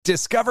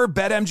Discover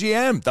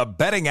BetMGM, the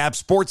betting app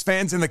sports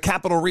fans in the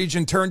capital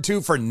region turn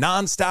to for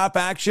nonstop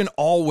action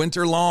all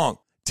winter long.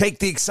 Take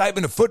the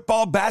excitement of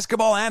football,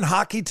 basketball, and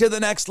hockey to the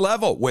next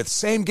level with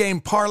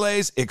same-game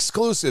parlays,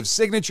 exclusive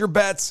signature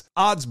bets,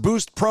 odds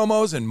boost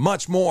promos, and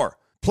much more.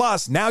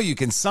 Plus, now you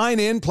can sign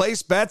in,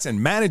 place bets,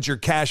 and manage your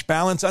cash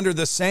balance under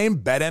the same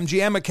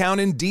BetMGM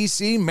account in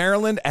D.C.,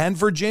 Maryland, and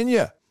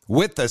Virginia.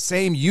 With the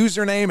same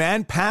username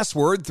and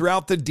password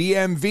throughout the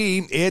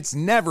DMV, it's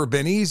never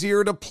been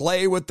easier to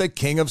play with the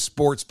king of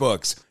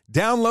sportsbooks.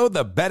 Download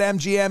the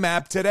BetMGM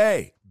app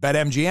today.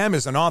 BetMGM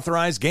is an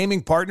authorized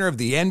gaming partner of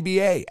the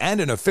NBA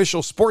and an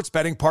official sports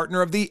betting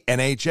partner of the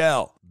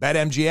NHL.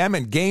 BetMGM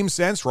and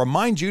GameSense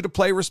remind you to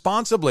play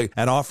responsibly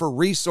and offer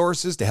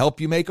resources to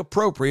help you make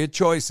appropriate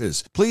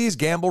choices. Please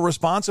gamble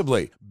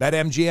responsibly.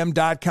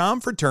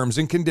 BetMGM.com for terms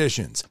and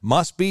conditions.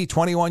 Must be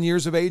 21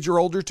 years of age or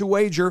older to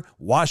wager.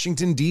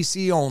 Washington,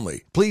 D.C.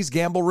 only. Please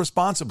gamble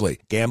responsibly.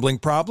 Gambling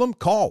problem?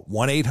 Call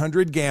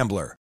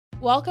 1-800-GAMBLER.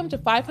 Welcome to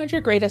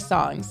 500 Greatest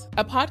Songs,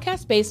 a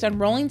podcast based on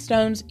Rolling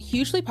Stone's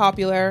hugely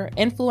popular,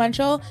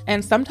 influential,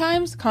 and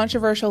sometimes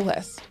controversial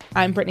list.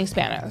 I'm Brittany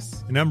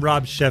Spanos. And I'm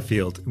Rob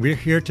Sheffield. We're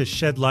here to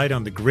shed light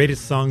on the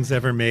greatest songs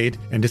ever made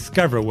and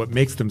discover what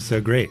makes them so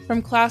great.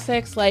 From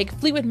classics like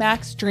Fleetwood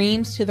Mac's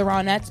Dreams to the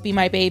Ronettes' Be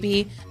My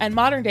Baby, and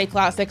modern-day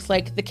classics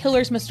like The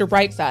Killer's Mr.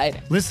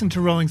 Brightside. Listen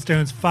to Rolling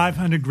Stone's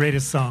 500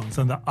 Greatest Songs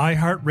on the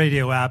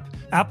iHeartRadio app,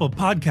 Apple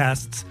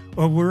Podcasts,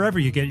 or wherever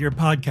you get your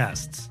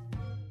podcasts.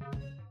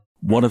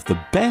 One of the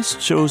best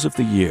shows of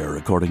the year,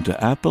 according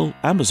to Apple,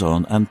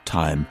 Amazon, and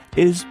Time,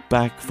 is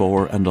back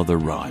for another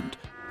round.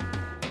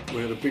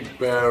 We had a big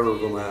bear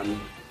of a man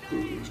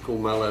who was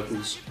called Mal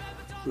Evans,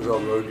 who was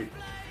our roadie.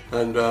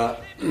 And I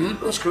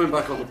was coming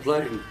back on the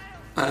plane,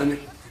 and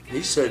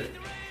he said,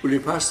 "Will you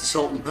pass the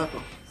salt and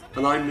pepper?"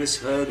 And I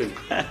misheard him.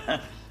 I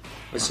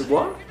said,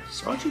 "What?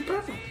 Sergeant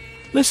Pepper?"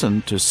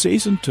 Listen to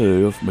Season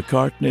 2 of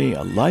McCartney,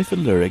 A Life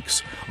in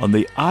Lyrics on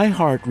the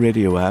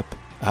iHeartRadio app,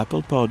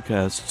 Apple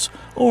Podcasts,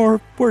 or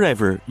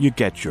wherever you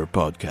get your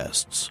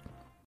podcasts.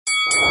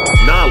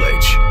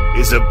 Knowledge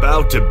is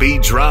about to be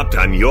dropped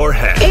on your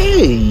head.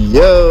 Hey,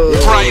 yo.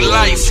 Bright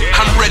lights,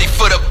 I'm ready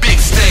for the big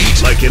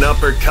stage. Like an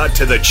uppercut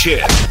to the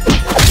chin.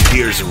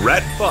 Here's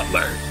Rhett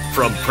Butler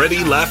from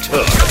Pritty Left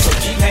Hook.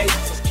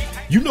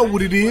 You know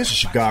what it is.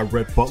 It's your guy,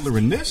 Rhett Butler,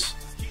 and this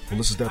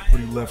is that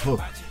Pretty Left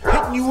Hook.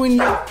 Hitting you in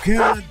your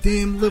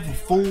goddamn liver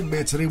full,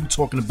 man. Today we're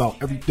talking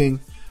about everything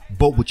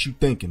but what you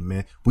thinking,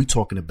 man. We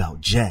talking about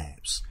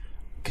jabs.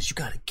 Because you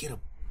got to get them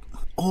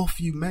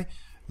off you, man.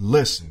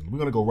 Listen, we're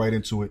going to go right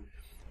into it.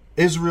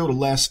 Israel, the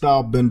last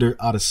style bender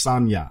out of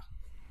Sanya.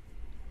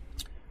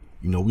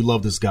 You know, we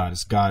love this guy.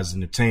 This guy's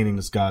entertaining.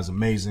 This guy's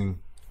amazing.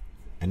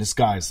 And this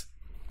guy's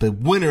the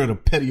winner of the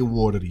Petty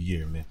Award of the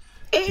year, man.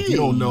 Hey, if you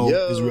don't know,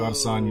 Israel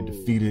Adesanya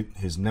defeated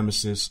his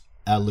nemesis,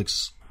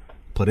 Alex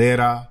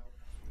Pereira.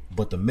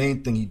 But the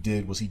main thing he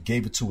did was he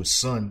gave it to his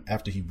son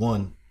after he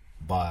won.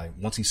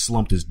 Once he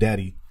slumped his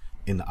daddy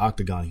in the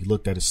octagon, he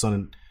looked at his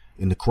son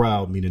in the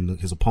crowd, meaning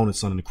his opponent's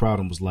son in the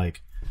crowd, and was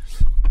like,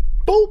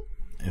 boop,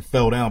 and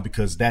fell down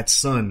because that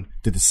son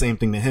did the same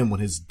thing to him when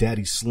his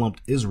daddy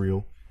slumped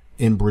Israel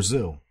in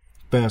Brazil.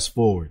 Fast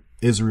forward,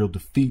 Israel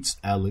defeats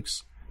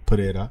Alex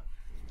Pereira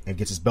and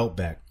gets his belt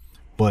back.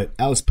 But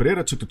Alex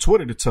Pereira took to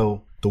Twitter to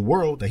tell the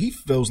world that he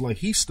feels like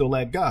he's still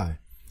that guy.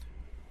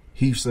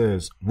 He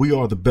says, "We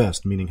are the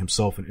best," meaning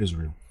himself and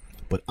Israel,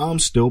 "but I'm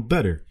still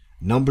better.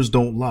 Numbers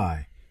don't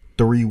lie.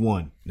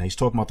 3-1. Now he's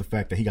talking about the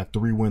fact that he got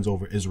 3 wins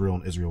over Israel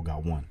and Israel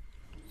got 1.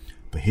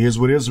 But here's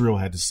what Israel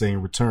had to say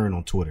in return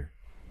on Twitter.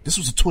 This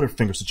was a Twitter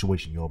finger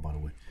situation, y'all, by the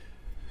way.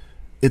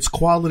 It's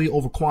quality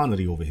over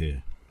quantity over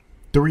here.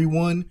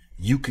 3-1,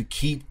 you could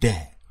keep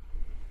that.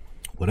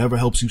 Whatever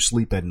helps you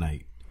sleep at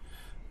night.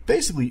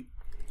 Basically,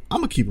 I'm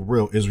going to keep it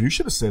real, Israel. You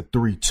should have said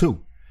 3-2.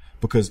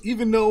 Because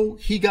even though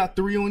he got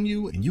 3 on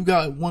you and you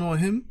got 1 on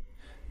him,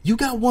 you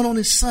got 1 on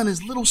his son.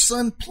 His little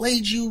son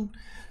played you,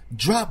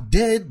 dropped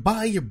dead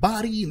by your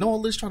body and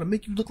all this, trying to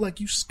make you look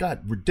like you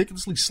got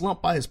ridiculously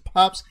slumped by his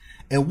pops.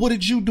 And what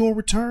did you do in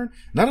return?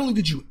 Not only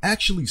did you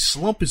actually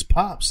slump his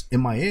pops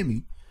in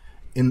Miami,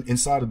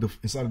 inside of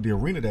the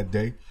arena that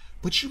day,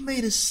 but you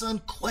made his son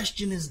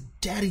question his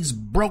daddy's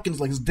broken. It's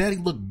like his daddy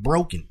looked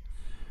broken.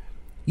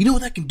 You know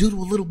what that can do to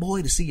a little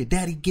boy, to see your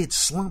daddy get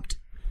slumped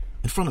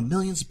in front of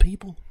millions of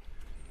people?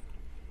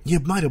 You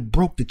might have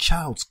broke the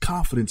child's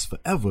confidence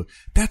forever.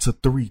 That's a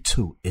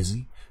 3-2,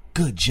 Izzy.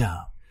 Good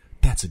job.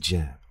 That's a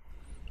jab.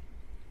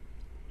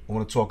 I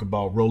want to talk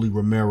about Rolly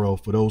Romero.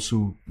 For those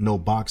who know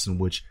boxing,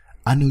 which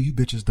I know you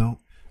bitches don't.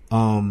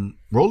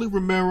 Rolly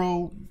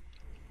Romero,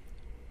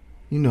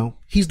 you know,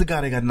 he's the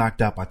guy that got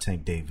knocked out by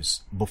Tank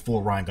Davis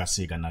before Ryan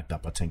Garcia got knocked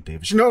out by Tank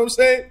Davis. You know what I'm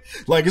saying?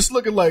 Like, it's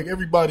looking like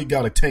everybody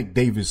got a Tank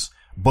Davis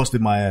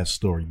busted my ass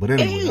story. But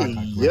anyway,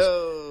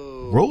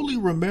 Rolly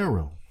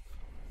Romero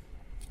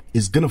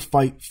is going to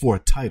fight for a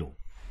title.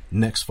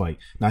 Next fight.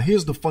 Now,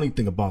 here's the funny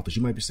thing about this.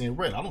 You might be saying,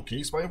 Red, I don't care.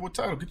 He's fighting for a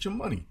title. Get your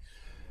money.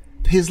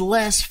 His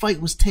last fight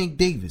was Tank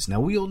Davis.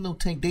 Now, we all know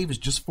Tank Davis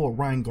just fought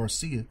Ryan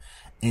Garcia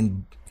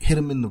and hit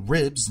him in the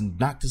ribs and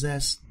knocked his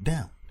ass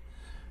down.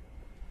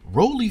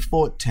 Rolly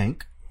fought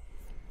Tank.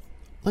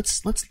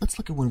 Let's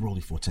look at when Rolly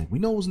fought Tank. We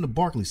know it was in the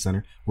Barclays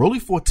Center. Rolly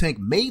fought Tank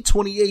May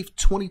 28th,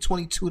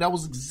 2022. That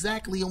was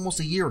exactly almost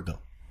a year ago.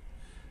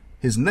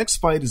 His next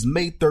fight is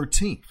May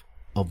 13th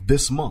of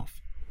this month.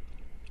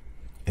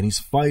 And he's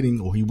fighting,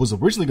 or he was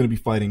originally going to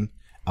be fighting,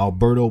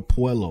 Alberto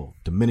Puello,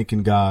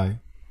 Dominican guy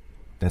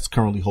that's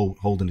currently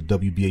holding the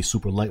WBA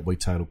super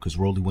lightweight title because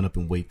Rolly went up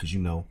in weight because, you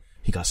know,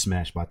 he got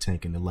smashed by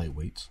Tank in the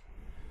lightweights.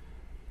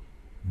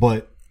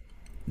 But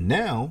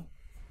now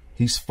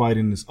he's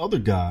fighting this other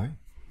guy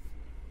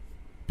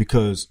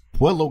because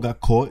Puello got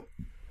caught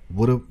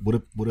with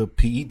a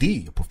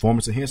PED, a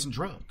performance enhancing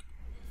drug.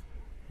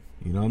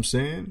 You know what I'm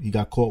saying? He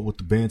got caught with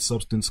the banned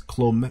substance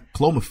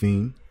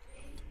clomiphene,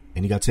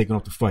 and he got taken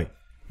off the fight.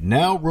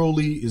 Now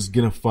Rolly is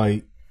gonna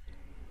fight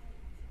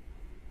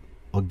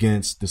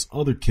against this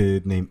other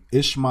kid named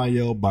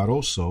Ishmael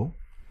Barroso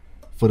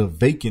for the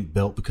vacant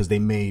belt because they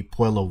made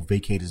Puello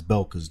vacate his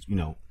belt because, you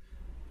know,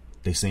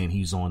 they saying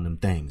he's on them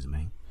things,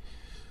 man.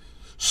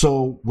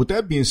 So with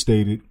that being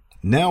stated,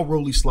 now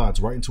Rolly slides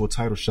right into a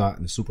title shot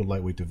in the super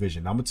lightweight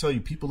division. Now, I'm going to tell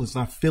you, people is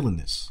not feeling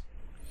this.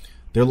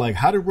 They're like,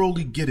 how did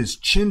Rolly get his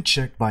chin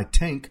checked by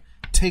Tank,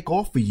 take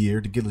off a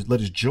year to let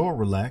his jaw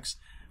relax,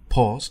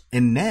 pause,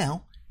 and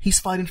now he's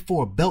fighting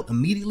for a belt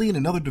immediately in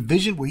another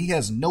division where he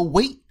has no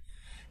weight?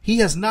 He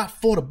has not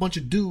fought a bunch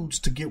of dudes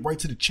to get right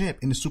to the champ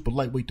in the super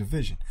lightweight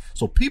division.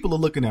 So people are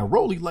looking at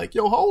Rolly like,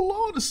 yo, hold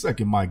on a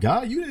second, my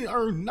guy. You didn't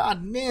earn not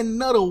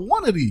another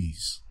one of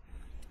these.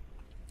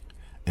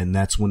 And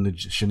that's when the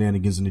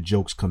shenanigans and the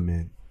jokes come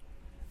in.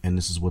 And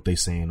this is what they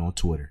saying on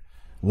Twitter.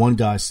 One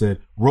guy said,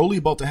 Rolly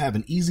about to have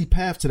an easy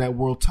path to that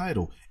world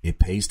title. It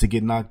pays to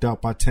get knocked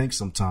out by Tank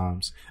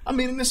sometimes. I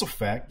mean, and it's a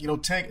fact. You know,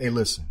 Tank, hey,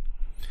 listen.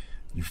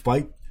 You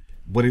fight,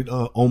 what did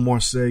Omar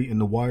say in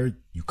The Wire?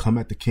 You come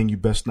at the king, you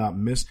best not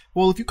miss.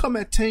 Well, if you come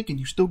at Tank and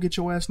you still get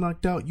your ass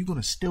knocked out, you're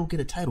going to still get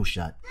a title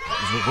shot.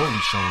 Is what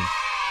Rolly's showing.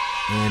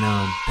 And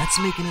that's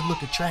making it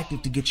look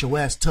attractive to get your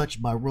ass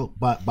touched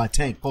by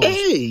Tank. Pause.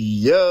 Hey,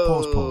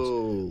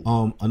 yo.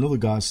 Pause. Another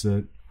guy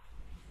said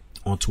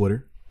on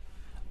Twitter,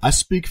 I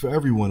speak for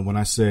everyone when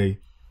I say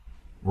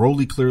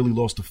Rolly clearly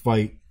lost the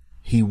fight.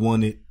 He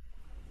won it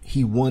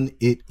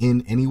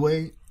in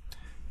anyway.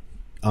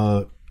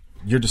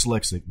 You're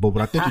dyslexic, but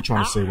what I think you're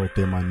trying to say right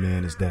there, my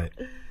man, is that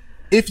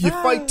if you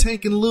fight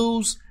Tank and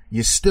lose,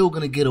 you're still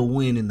going to get a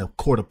win in the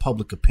court of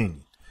public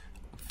opinion.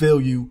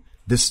 Feel you?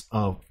 This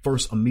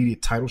first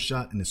immediate title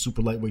shot in the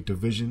super lightweight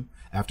division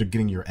after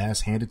getting your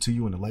ass handed to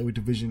you in the lightweight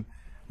division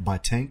by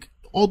Tank.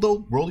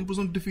 Although Rolly was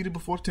undefeated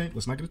before Tank,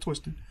 let's not get it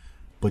twisted.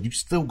 But you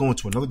still going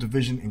to another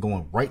division and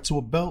going right to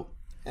a belt?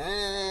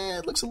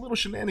 It looks a little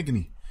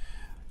shenanigan-y.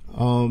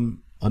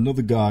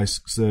 Another guy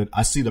said,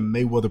 I see the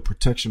Mayweather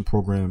protection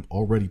program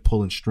already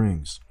pulling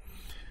strings.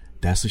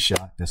 That's a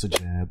shot. That's a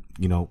jab.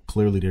 You know,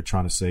 clearly they're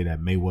trying to say that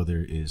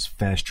Mayweather is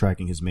fast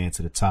tracking his man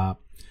to the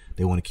top.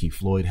 They want to keep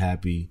Floyd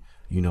happy.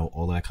 You know,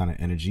 all that kind of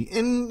energy.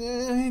 And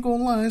I ain't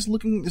gonna lie, it's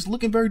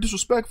looking very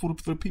disrespectful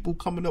for the people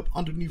coming up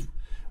underneath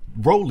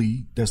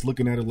Rolly that's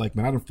looking at it like,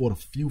 man, I done fought a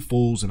few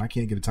fools and I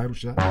can't get a title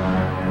shot.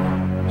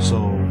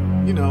 So,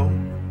 you know,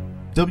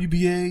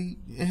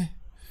 WBA,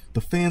 the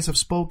fans have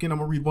spoken. I'm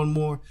gonna read one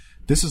more.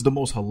 This is the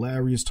most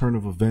hilarious turn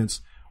of events.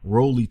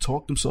 Rolly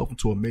talked himself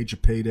into a major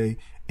payday,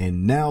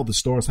 and now the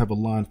stars have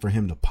aligned for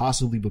him to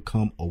possibly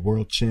become a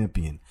world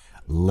champion.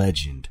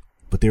 Legend.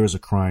 But there is a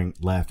crying,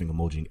 laughing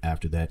emoji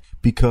after that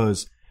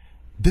because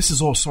this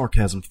is all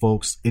sarcasm,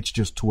 folks. It's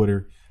just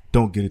Twitter.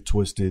 Don't get it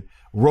twisted.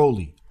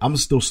 Rolly, I'm going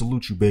to still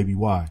salute you, baby.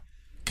 Why?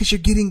 Because you're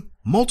getting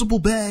multiple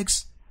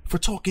bags for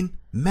talking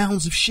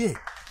mounds of shit.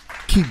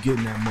 Keep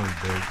getting that money,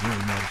 baby. You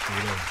ain't mad at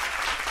shit at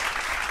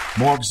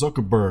all. Mark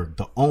Zuckerberg,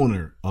 the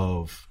owner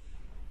of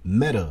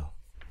Meta,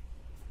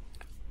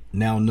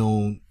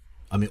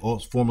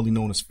 formerly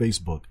known as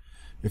Facebook.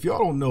 If y'all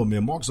don't know,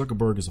 man, Mark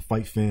Zuckerberg is a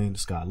fight fan.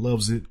 This guy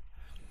loves it.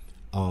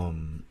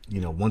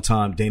 One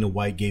time Dana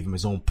White gave him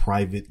his own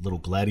private little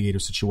gladiator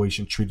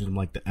situation, treated him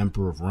like the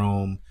Emperor of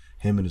Rome,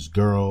 him and his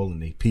girl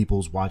and the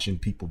peoples watching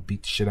people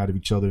beat the shit out of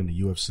each other in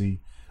the UFC.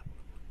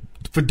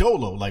 For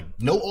Dolo, like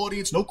no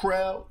audience, no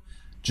crowd,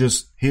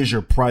 just here's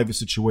your private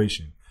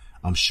situation.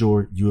 I'm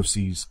sure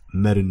UFC's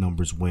meta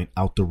numbers went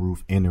out the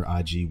roof and their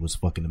IG was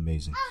fucking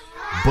amazing.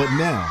 But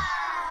now,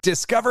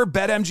 discover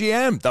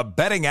BetMGM, the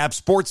betting app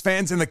sports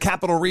fans in the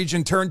capital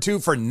region turn to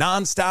for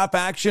nonstop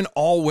action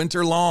all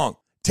winter long.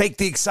 Take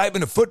the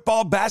excitement of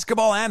football,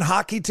 basketball, and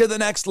hockey to the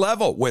next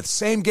level with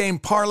same-game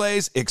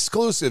parlays,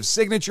 exclusive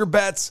signature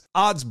bets,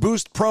 odds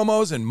boost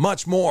promos, and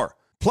much more.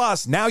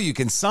 Plus, now you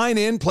can sign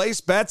in,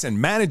 place bets, and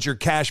manage your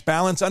cash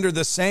balance under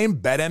the same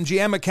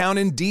BetMGM account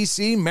in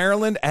D.C.,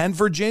 Maryland, and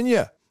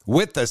Virginia.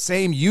 With the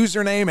same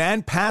username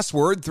and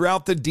password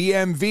throughout the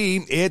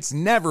DMV, it's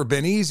never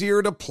been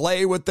easier to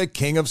play with the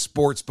king of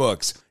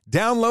sportsbooks.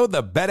 Download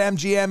the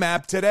BetMGM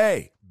app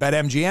today.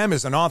 BetMGM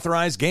is an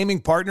authorized gaming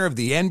partner of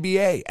the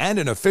NBA and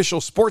an official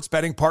sports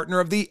betting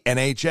partner of the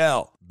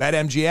NHL.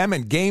 BetMGM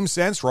and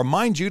GameSense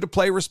remind you to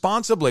play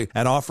responsibly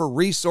and offer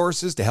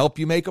resources to help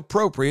you make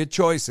appropriate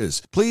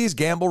choices. Please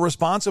gamble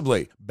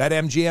responsibly.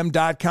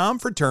 BetMGM.com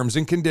for terms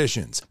and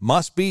conditions.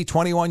 Must be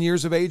 21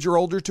 years of age or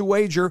older to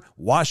wager.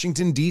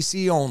 Washington,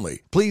 D.C.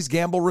 only. Please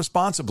gamble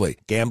responsibly.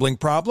 Gambling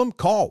problem?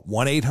 Call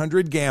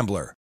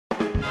 1-800-GAMBLER.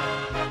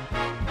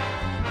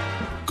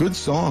 Good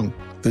song.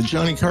 The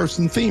Johnny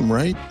Carson theme,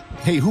 right?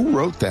 Hey, who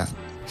wrote that?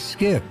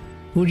 Skip,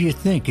 who do you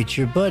think? It's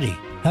your buddy.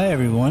 Hi,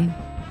 everyone.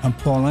 I'm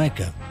Paul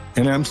Anka.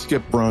 And I'm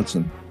Skip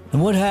Bronson.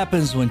 And what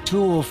happens when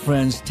two old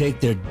friends take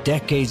their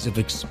decades of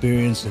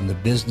experience in the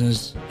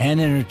business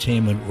and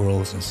entertainment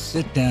worlds and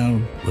sit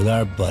down with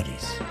our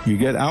buddies? You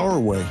get Our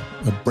Way,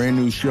 a brand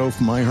new show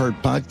from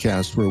iHeart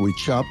Podcast where we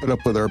chop it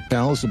up with our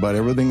pals about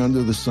everything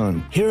under the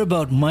sun. Hear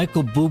about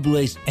Michael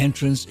Bublé's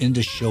entrance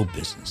into show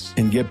business.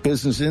 And get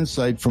business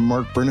insight from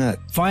Mark Burnett.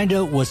 Find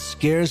out what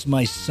scares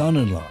my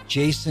son-in-law,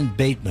 Jason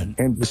Bateman.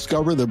 And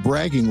discover the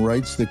bragging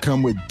rights that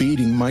come with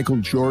beating Michael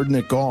Jordan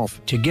at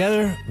golf.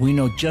 Together, we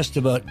know just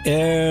about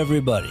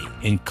everybody,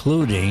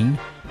 including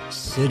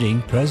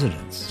sitting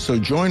presidents. So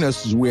join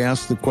us as we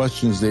ask the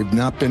questions they've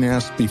not been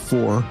asked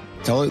before,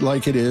 tell it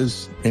like it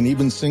is, and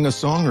even sing a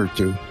song or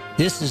two.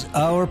 This is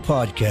our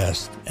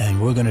podcast, and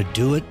we're going to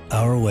do it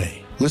our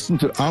way. Listen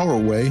to Our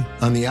Way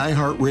on the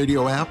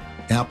iHeartRadio app,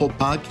 Apple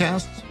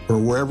Podcasts, or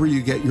wherever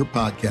you get your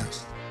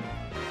podcasts.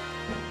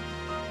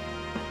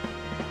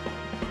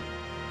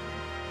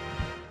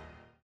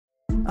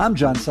 I'm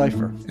John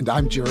Cipher. And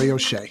I'm Jerry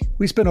O'Shea.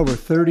 We spent over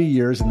 30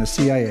 years in the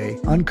CIA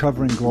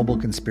uncovering global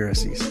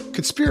conspiracies.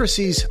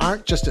 Conspiracies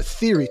aren't just a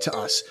theory to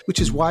us, which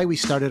is why we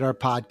started our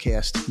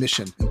podcast,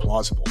 Mission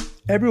Implausible.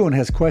 Everyone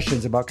has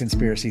questions about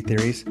conspiracy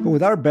theories, but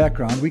with our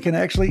background, we can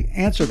actually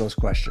answer those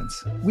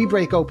questions. We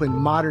break open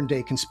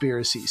modern-day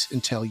conspiracies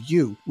and tell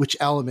you which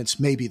elements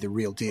may be the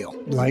real deal.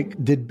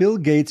 Like, did Bill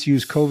Gates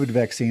use COVID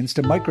vaccines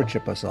to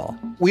microchip us all?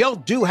 We all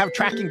do have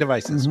tracking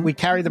devices. We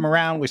carry them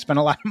around. We spend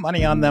a lot of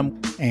money on them.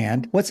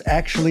 And what's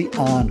actually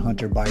on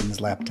Hunter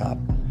Biden's laptop?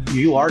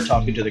 You are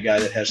talking to the guy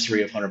that has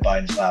 3 of Hunter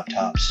Biden's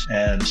laptops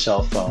and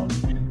cell phone.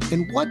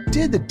 And what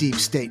did the deep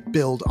state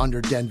build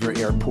under Denver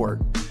Airport?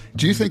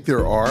 Do you think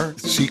there are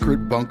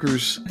secret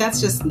bunkers? That's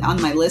just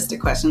on my list of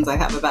questions I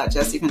have about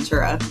Jesse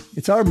Ventura.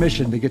 It's our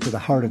mission to get to the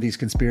heart of these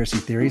conspiracy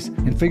theories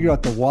and figure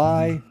out the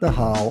why, the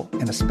how,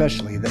 and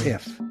especially the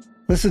if.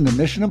 Listen to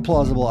Mission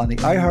Implausible on the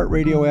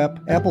iHeartRadio app,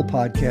 Apple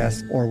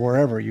Podcasts, or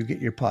wherever you get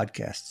your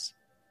podcasts.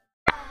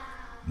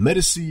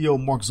 Meta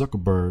CEO Mark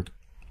Zuckerberg,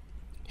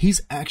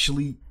 he's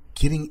actually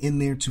getting in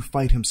there to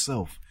fight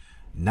himself.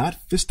 Not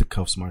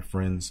fisticuffs, my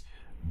friends,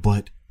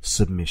 but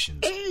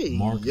submissions.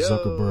 Mark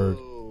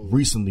Zuckerberg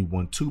recently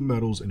won 2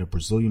 medals in a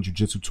Brazilian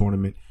Jiu-Jitsu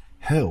tournament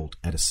held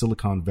at a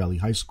Silicon Valley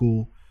high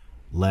school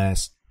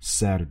last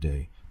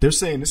Saturday. They're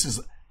saying this is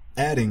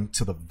adding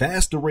to the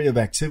vast array of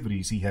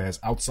activities he has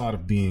outside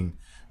of being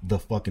the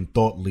fucking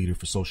thought leader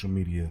for social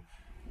media,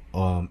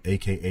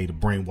 aka the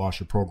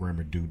brainwasher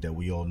programmer dude that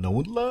we all know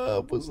and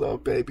love. What's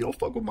up, baby? Don't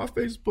fuck with my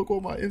Facebook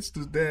or my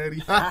Instas, daddy.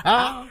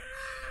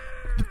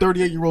 The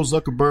 38-year-old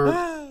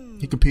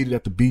Zuckerberg, he competed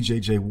at the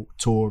BJJ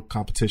Tour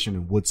competition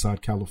in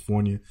Woodside,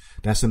 California.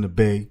 That's in the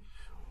Bay.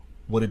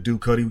 What it do,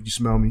 Cuddy? You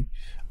smell me?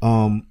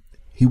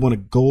 He won a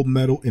gold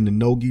medal in the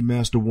Nogi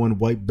Master 1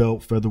 white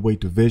belt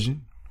featherweight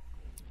division.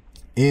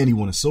 And he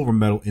won a silver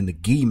medal in the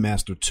Gi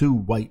Master 2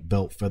 white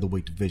belt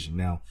featherweight division.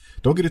 Now,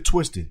 don't get it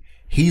twisted.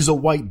 He's a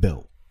white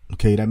belt.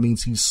 Okay, that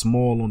means he's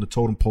small on the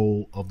totem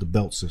pole of the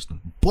belt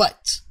system.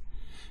 But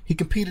he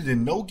competed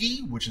in no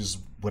gi, which is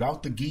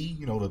without the gi,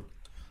 you know, the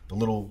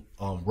little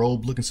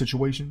robe-looking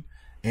situation,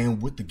 and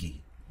with the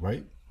gi,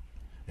 right?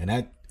 And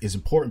that is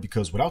important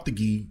because without the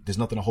gi, there's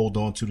nothing to hold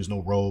on to. There's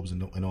no robes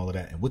and all of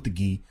that. And with the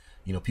gi,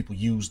 you know, people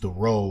use the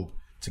robe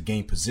to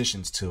gain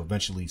positions to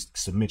eventually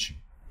submit you.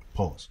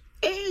 Pause.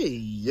 Hey,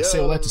 yo. I say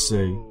all that to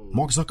say,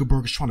 Mark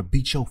Zuckerberg is trying to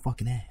beat your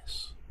fucking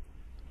ass.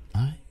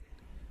 All right?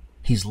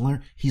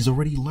 He's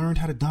already learned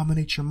how to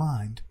dominate your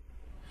mind.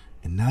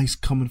 And now he's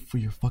coming for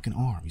your fucking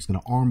arm. He's going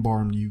to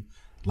armbar you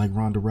like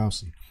Ronda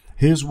Rousey.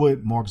 Here's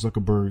what Mark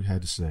Zuckerberg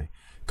had to say.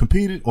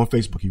 Competed on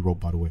Facebook, he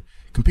wrote, by the way.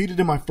 Competed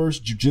in my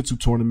first jiu-jitsu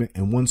tournament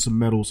and won some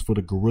medals for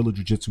the Guerrilla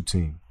Jiu-Jitsu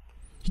team.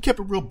 He kept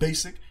it real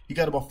basic. He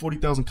got about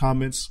 40,000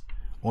 comments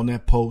on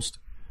that post,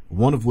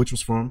 one of which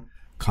was from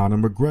Conor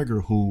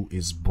McGregor, who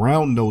is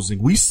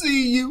brown-nosing. We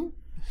see you.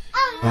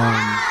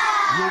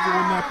 You over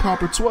on that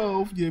proper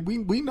 12. Yeah,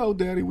 we know,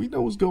 Daddy. We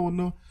know what's going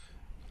on.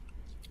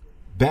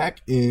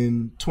 Back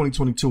in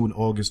 2022, in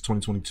August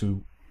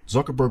 2022,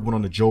 Zuckerberg went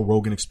on the Joe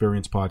Rogan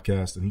Experience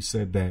podcast, and he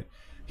said that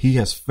he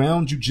has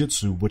found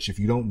jiu-jitsu, which if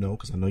you don't know,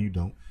 because I know you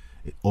don't,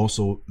 it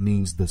also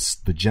means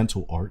the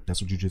gentle art.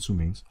 That's what jiu-jitsu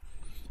means.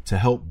 To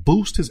help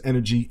boost his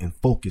energy and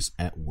focus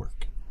at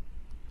work.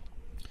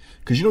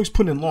 Because, you know, he's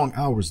putting in long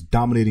hours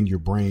dominating your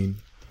brain.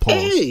 Pause.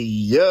 Hey,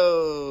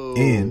 yo.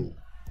 And,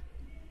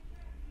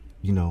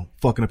 you know,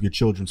 fucking up your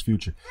children's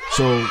future.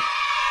 So,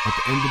 at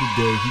the end of the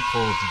day, he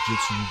called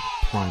jiu-jitsu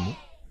primal.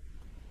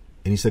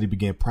 And he said he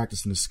began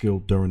practicing the skill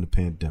during the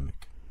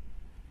pandemic.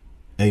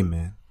 Hey,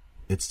 man.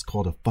 It's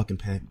called a fucking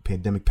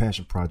pandemic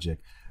passion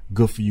project.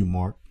 Good for you,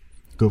 Mark.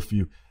 Good for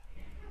you.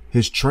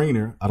 His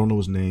trainer, I don't know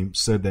his name,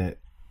 said that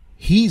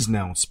he's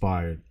now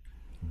inspired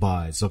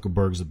by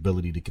Zuckerberg's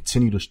ability to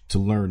continue to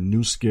learn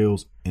new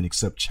skills and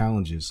accept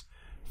challenges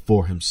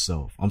for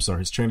himself. I'm sorry,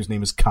 his trainer's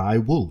name is Kai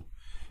Wu.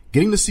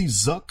 Getting to see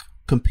Zuck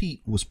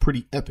compete was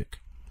pretty epic.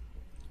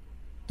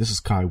 This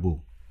is Kai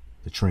Wu,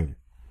 the trainer.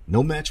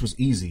 No match was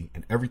easy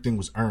and everything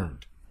was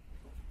earned.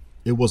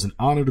 It was an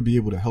honor to be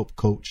able to help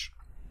coach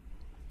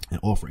and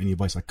offer any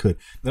advice I could.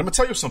 Now, I'm going to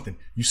tell you something.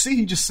 You see,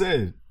 he just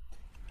said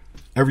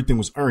everything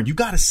was earned. You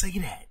got to say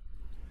that.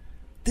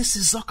 This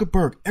is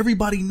Zuckerberg.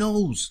 Everybody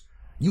knows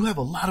you have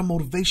a lot of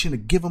motivation to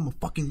give him a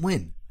fucking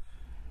win.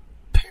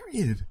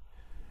 Period.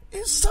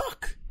 It's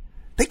Zuck.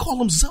 They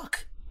call him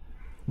Zuck.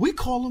 We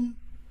call him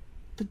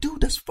the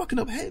dude that's fucking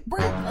up head,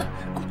 bro.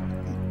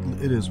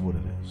 It is what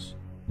it is.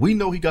 We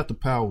know he got the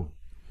power.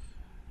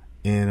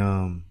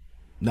 And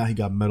now he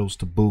got medals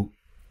to boot.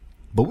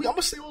 But I'm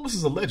gonna say all this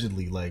is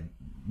allegedly. Like,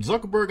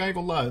 Zuckerberg, I ain't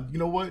gonna lie. You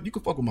know what? You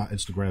can fuck with my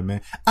Instagram,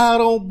 man. I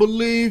don't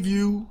believe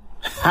you.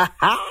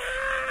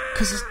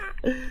 Because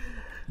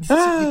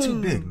you're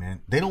too big,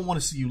 man. They don't want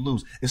to see you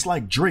lose. It's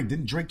like Drake.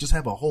 Didn't Drake just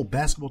have a whole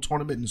basketball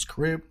tournament in his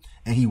crib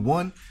and he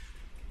won?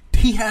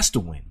 He has to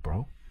win,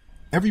 bro.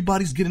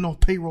 Everybody's getting off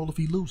payroll if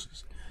he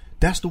loses.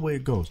 That's the way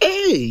it goes.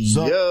 Hey,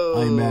 Zuck, yo.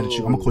 I ain't mad at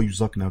you. I'm gonna call you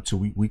Zuck now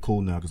too. We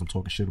cool now because I'm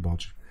talking shit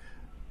about you.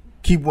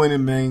 Keep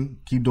winning, man.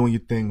 Keep doing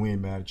your thing. We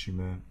ain't mad at you,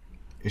 man.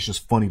 It's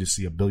just funny to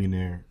see a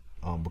billionaire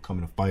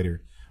becoming a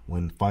fighter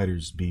when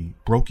fighters be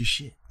broke as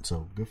shit.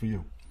 So good for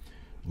you.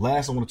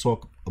 Last, I want to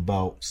talk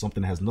about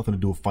something that has nothing to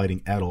do with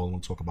fighting at all. I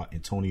want to talk about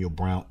Antonio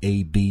Brown,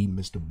 AB,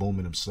 Mr.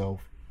 Bowman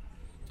himself.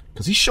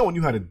 Because he's showing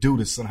you how to do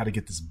this and how to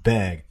get this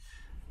bag.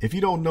 If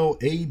you don't know,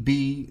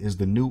 AB is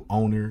the new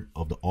owner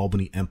of the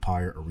Albany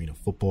Empire Arena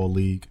Football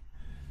League.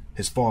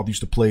 His father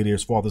used to play there.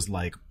 His father's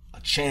like a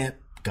champ,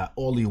 got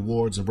all the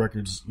awards and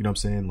records. You know what I'm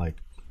saying? Like,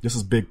 this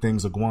is big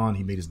things. Aguan,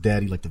 he made his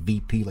daddy like the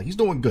VP. Like, he's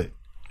doing good.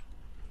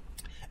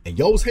 And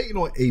y'all was hating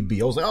on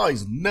AB. I was like, oh,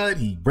 he's a nut.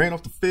 He ran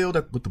off the field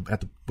with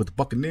the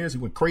Buccaneers. He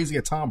went crazy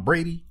at Tom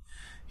Brady.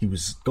 He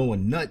was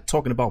going nut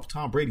talking about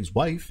Tom Brady's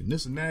wife and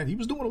this and that. He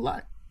was doing a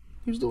lot.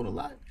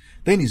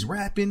 Then he's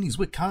rapping. He's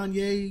with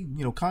Kanye.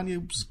 You know,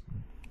 Kanye was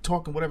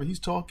talking whatever he's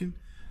talking.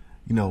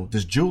 You know,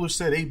 this jeweler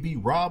said AB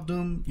robbed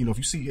him. You know, if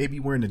you see AB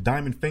wearing the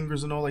diamond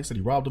fingers and all, like I said,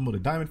 he robbed him with the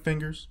diamond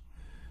fingers.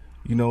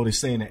 You know, they're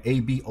saying that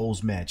AB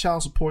owes mad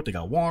child support. They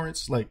got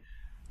warrants. Like,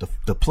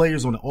 the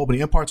players on the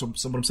Albany Empire, some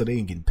of them said they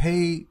ain't getting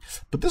paid.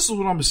 But this is what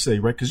I'm going to say,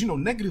 right? Because, you know,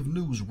 negative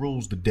news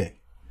rules the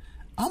day.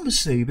 I'm going to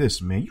say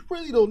this, man. You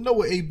really don't know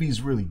what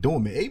AB's really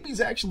doing, man. AB's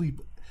actually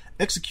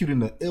executing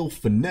the ill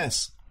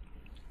finesse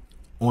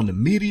on the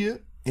media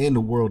and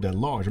the world at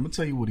large. I'm going to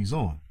tell you what he's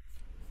on.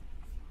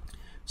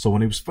 So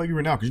when they was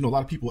figuring out, because, you know, a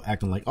lot of people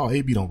acting like, oh,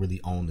 AB don't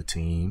really own the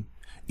team.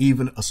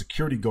 Even a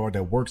security guard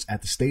that works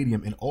at the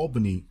stadium in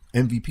Albany,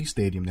 MVP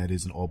Stadium that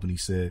is in Albany,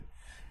 said,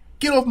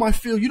 get off my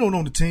field. You don't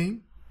own the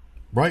team.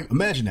 Right?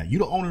 Imagine that. You're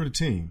the owner of the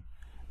team,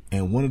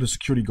 and one of the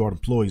security guard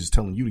employees is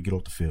telling you to get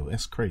off the field.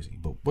 That's crazy,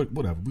 but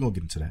whatever. We're going to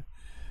get into that.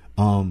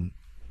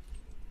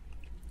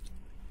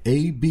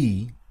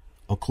 AB,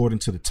 according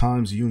to the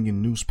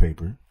Times-Union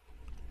newspaper,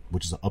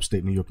 which is an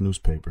upstate New York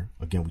newspaper.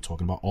 Again, we're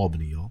talking about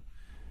Albany, y'all.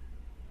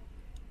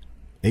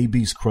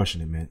 AB's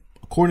crushing it, man.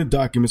 According to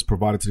documents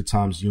provided to the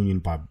Times-Union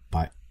by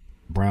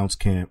Brown's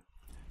camp,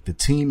 the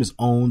team is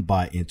owned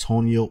by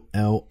Antonio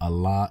L.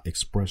 Allah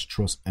Express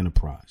Trust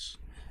Enterprise.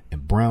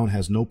 And Brown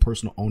has no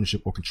personal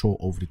ownership or control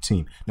over the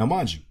team. Now,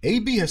 mind you,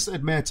 AB has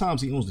said mad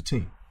times he owns the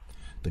team.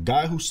 The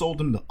guy who sold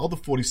him the other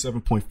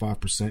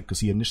 47.5%,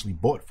 because he initially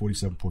bought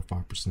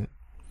 47.5%,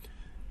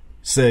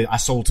 said, I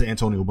sold to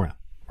Antonio Brown,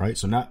 right?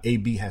 So now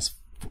AB has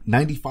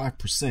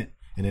 95%,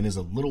 and then there's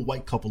a little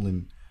white couple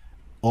in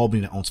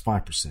Albany that owns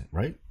 5%,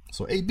 right?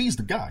 So AB's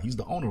the guy. He's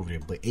the owner over there.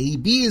 But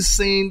AB is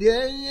saying,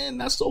 yeah,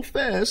 not so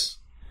fast,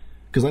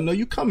 because I know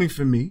you're coming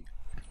for me.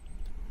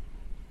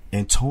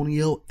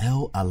 Antonio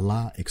L.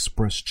 Allah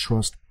Express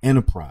Trust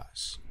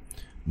Enterprise.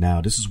 Now,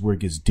 this is where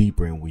it gets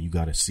deeper and where you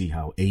got to see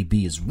how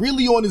AB is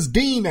really on his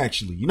dean,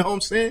 actually. You know what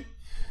I'm saying?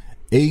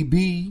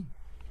 AB.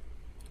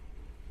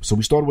 So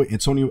we started with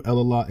Antonio L.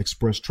 Allah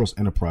Express Trust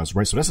Enterprise,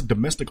 right? So that's a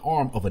domestic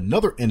arm of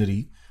another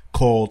entity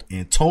called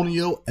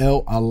Antonio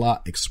L.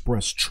 Allah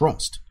Express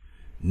Trust.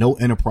 No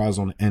enterprise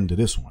on the end of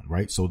this one,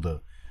 right? So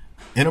the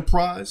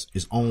enterprise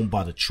is owned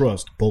by the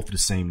trust, both the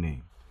same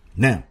name.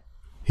 Now,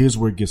 here's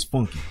where it gets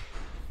funky.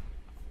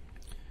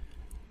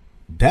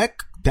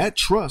 That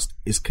trust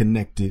is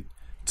connected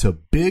to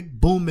Big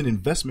Boomin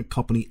Investment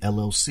Company,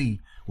 LLC,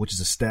 which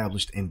is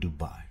established in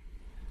Dubai.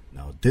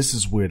 Now, this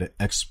is where the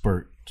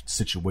expert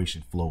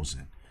situation flows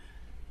in.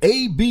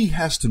 AB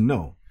has to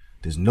know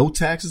there's no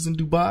taxes in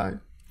Dubai.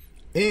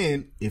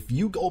 And if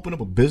you open up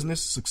a business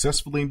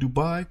successfully in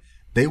Dubai,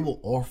 they will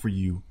offer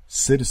you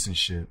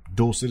citizenship,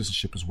 dual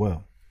citizenship as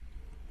well.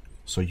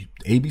 So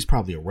AB's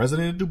probably a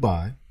resident of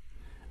Dubai.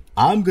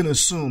 I'm going to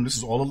assume, this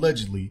is all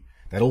allegedly,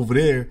 that over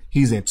there,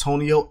 he's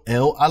Antonio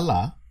L.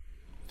 Allah.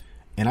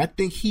 And I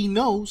think he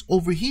knows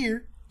over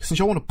here, since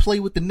y'all want to play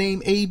with the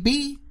name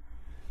AB,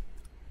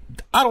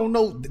 I don't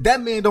know.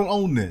 That man don't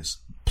own this.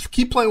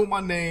 Keep playing with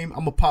my name.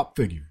 I'm a pop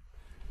figure.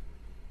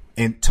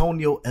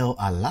 Antonio El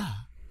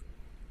Allah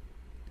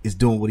is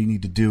doing what he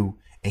need to do,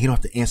 and he don't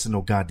have to answer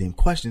no goddamn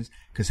questions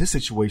because his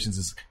situations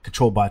is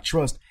controlled by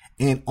trust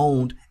and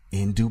owned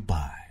in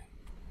Dubai.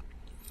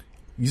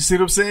 You see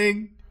what I'm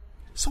saying?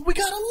 So we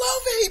gotta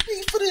love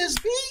AB for this,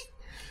 B.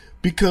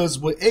 Because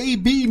what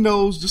AB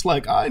knows, just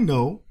like I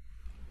know,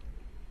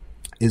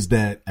 is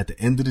that at the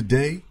end of the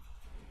day,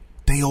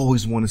 they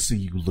always want to see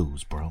you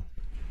lose, bro.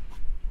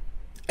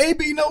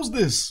 AB knows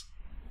this.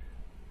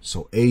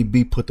 So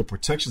AB put the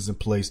protections in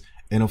place.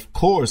 And of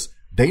course,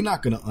 they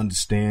not going to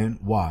understand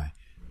why.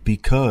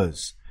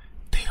 Because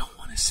they don't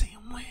want to see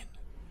him win.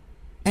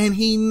 And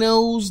he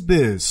knows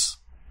this.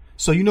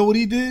 So you know what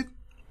he did?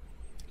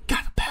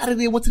 Got up out of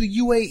there, went to the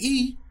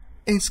UAE,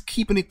 and is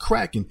keeping it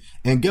cracking.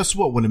 And guess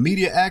what? When the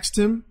media asked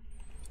him,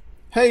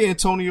 hey,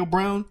 Antonio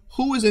Brown,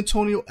 who is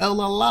Antonio El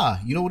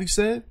Allah? You know what he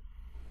said?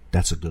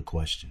 That's a good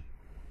question.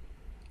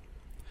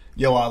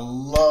 Yo, I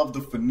love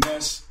the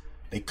finesse.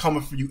 They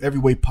coming for you every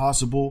way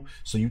possible.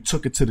 So you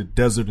took it to the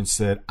desert and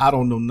said, I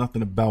don't know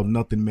nothing about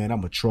nothing, man.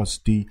 I'm a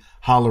trustee.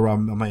 Holler at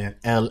my man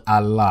El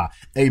Allah.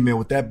 Hey, man,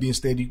 with that being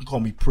stated, you can call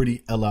me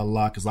Pritty El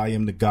Allah because I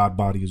am the God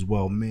body as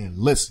well. Man,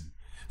 listen,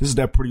 this is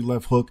that Pretty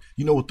Left Hook.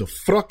 You know what the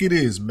fuck it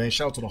is, man.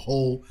 Shout out to the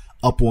whole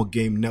Up On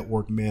Game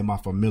Network, man. My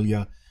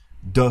familia,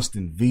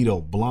 Dustin,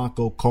 Vito,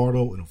 Blanco,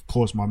 Cardo, and of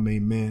course my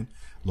main man,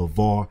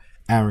 LeVar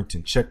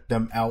Arrington. Check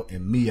them out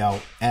and me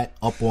out at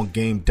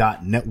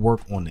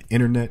upongame.network on the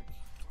internet.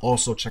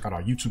 Also, check out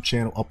our YouTube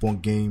channel, Up On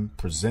Game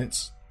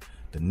Presents,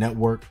 the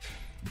network.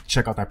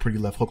 Check out that Pretty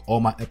Left Hook, all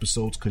my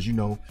episodes, because you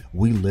know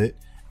we lit.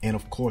 And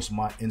of course,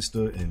 my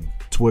Insta and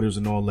Twitters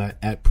and all that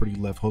at Pretty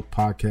Left Hook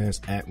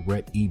Podcast, at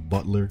Rhett E.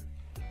 Butler.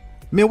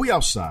 Man, we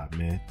outside,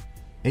 man.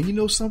 And you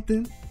know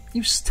something?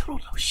 You still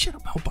don't know shit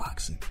about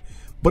boxing.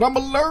 But I'm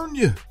going to learn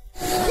you.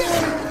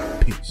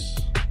 Peace.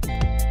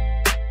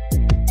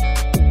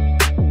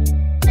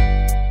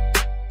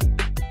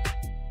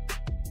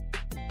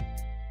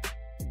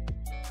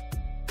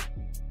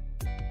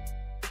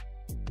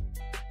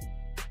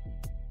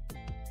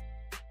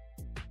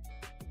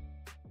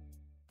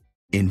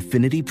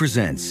 Infiniti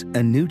presents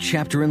a new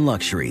chapter in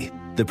luxury,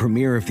 the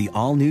premiere of the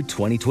all-new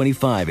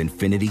 2025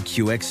 Infiniti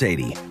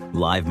QX80,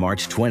 live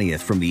March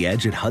 20th from the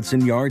Edge at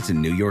Hudson Yards in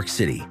New York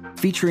City,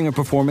 featuring a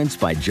performance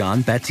by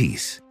John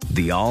Batiste.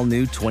 The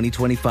all-new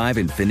 2025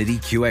 Infiniti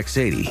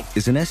QX80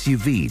 is an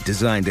SUV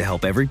designed to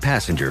help every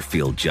passenger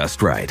feel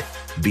just right.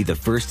 Be the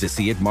first to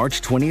see it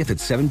March 20th at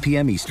 7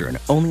 p.m. Eastern,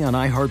 only on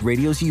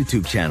iHeartRadio's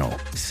YouTube channel.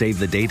 Save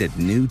the date at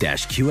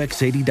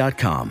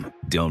new-QX80.com.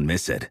 Don't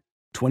miss it.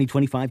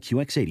 2025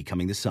 QX80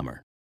 coming this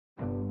summer.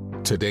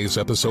 Today's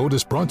episode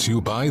is brought to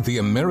you by the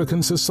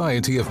American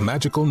Society of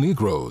Magical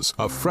Negroes,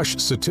 a fresh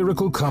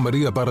satirical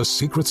comedy about a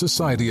secret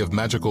society of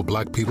magical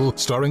black people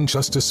starring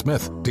Justice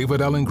Smith,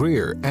 David Allen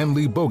Greer, Ann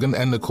Lee Bogan,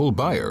 and Nicole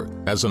Byer.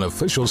 As an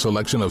official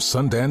selection of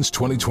Sundance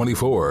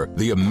 2024,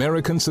 the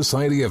American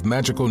Society of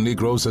Magical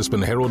Negroes has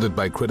been heralded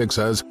by critics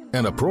as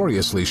an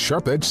uproariously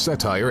sharp-edged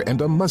satire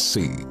and a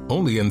must-see.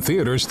 Only in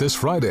theaters this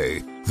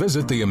Friday.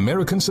 Visit the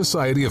American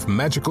Society of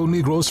Magical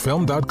Negroes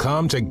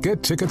Film.com to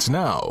get tickets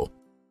now.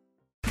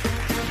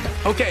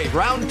 Okay,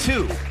 round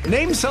two.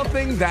 Name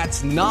something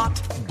that's not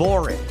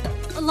boring.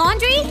 A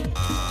laundry?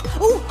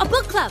 Ooh, a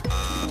book club.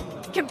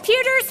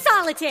 Computer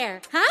solitaire,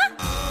 huh?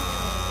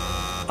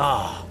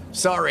 Ah, oh,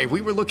 sorry,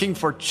 we were looking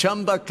for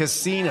Chumba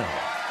Casino.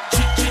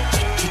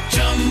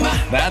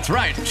 That's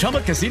right,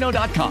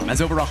 ChumbaCasino.com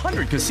has over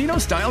 100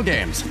 casino-style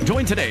games.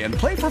 Join today and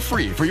play for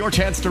free for your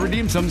chance to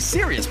redeem some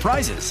serious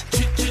prizes.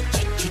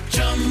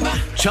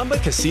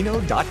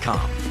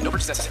 ChumbaCasino.com. No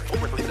purchase necessary.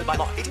 Void where prohibited by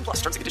law. 18+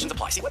 terms and conditions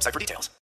apply. See website for details.